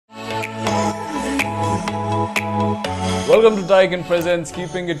Welcome to Daikin presents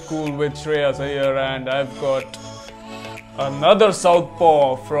Keeping It Cool with Shreyas Iyer, and I've got another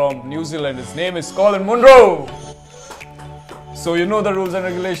southpaw from New Zealand. His name is Colin Munro. So you know the rules and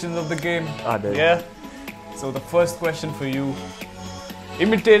regulations of the game? I do. Yeah? So the first question for you.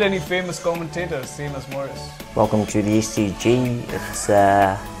 Imitate any famous commentators, same as Morris. Welcome to the SCG. It's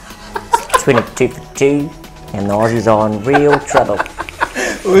 22 for 2 and the Aussies are in real trouble.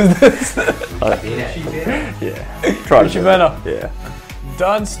 Who is this? Yeah. Try to Yeah.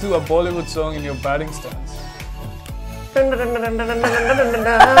 Dance to a Bollywood song in your batting stance.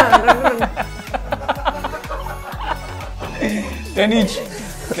 Ten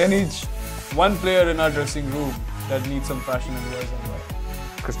each. One player in our dressing room that needs some fashion advice on that.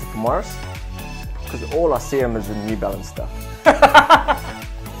 Christopher Morris, because all I see him is in New Balance stuff.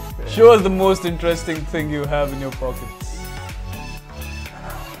 Show us the most interesting thing you have in your pockets.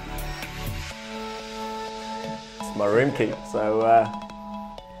 It's my room key, so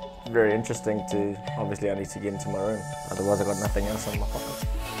very interesting to. Obviously, I need to get into my room. Otherwise, I got nothing else in my pockets.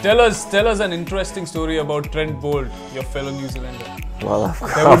 Tell us an interesting story about Trent Bolt, your fellow New Zealander. Well,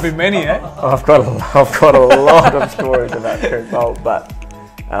 there will be many, eh? I've got a lot of stories about Trent Bolt, but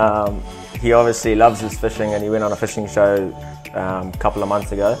he obviously loves his fishing, and he went on a fishing show a couple of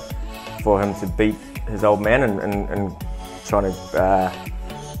months ago for him to beat his old man and trying to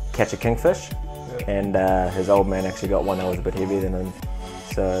catch a kingfish. Yeah. And his old man actually got one that was a bit heavier than him.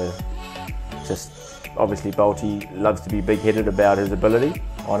 So just obviously Bolty loves to be big-headed about his ability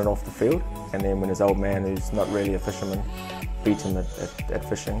on and off the field, and then when his old man, who's not really a fisherman, beat him at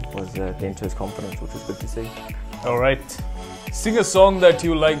fishing, was then to his confidence, which was good to see. Alright, sing a song that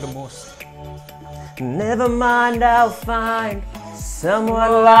you like the most. Never mind, I'll find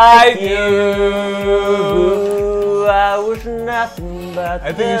someone like you. I wish nothing but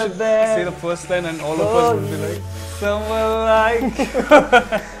I think you should say the first line and all of us would be like, someone like you.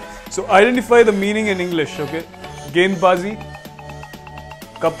 So identify the meaning in English, okay? Gainbazi,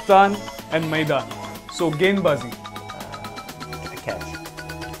 Kaptan and Maidan. So Gainbazi. Catch.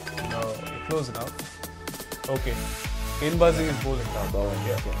 No, you're close enough. Okay. Gainbazi is bowling. Bowling,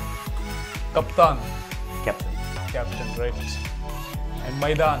 yeah. Kaptan. Captain. Captain, right. And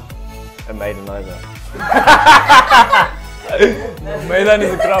Maidan. A maiden over. No, Maidan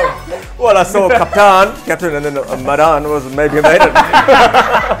is a crowd. Well, I saw Captain, and then Maidan was maybe a maiden.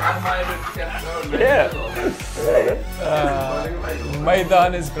 Yeah.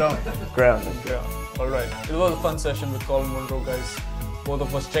 Maidan is ground. Ground. Yeah. Alright. It was a fun session with Colin Munro, guys. Both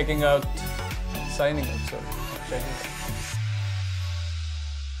of us checking out, signing out, sorry. Checking out.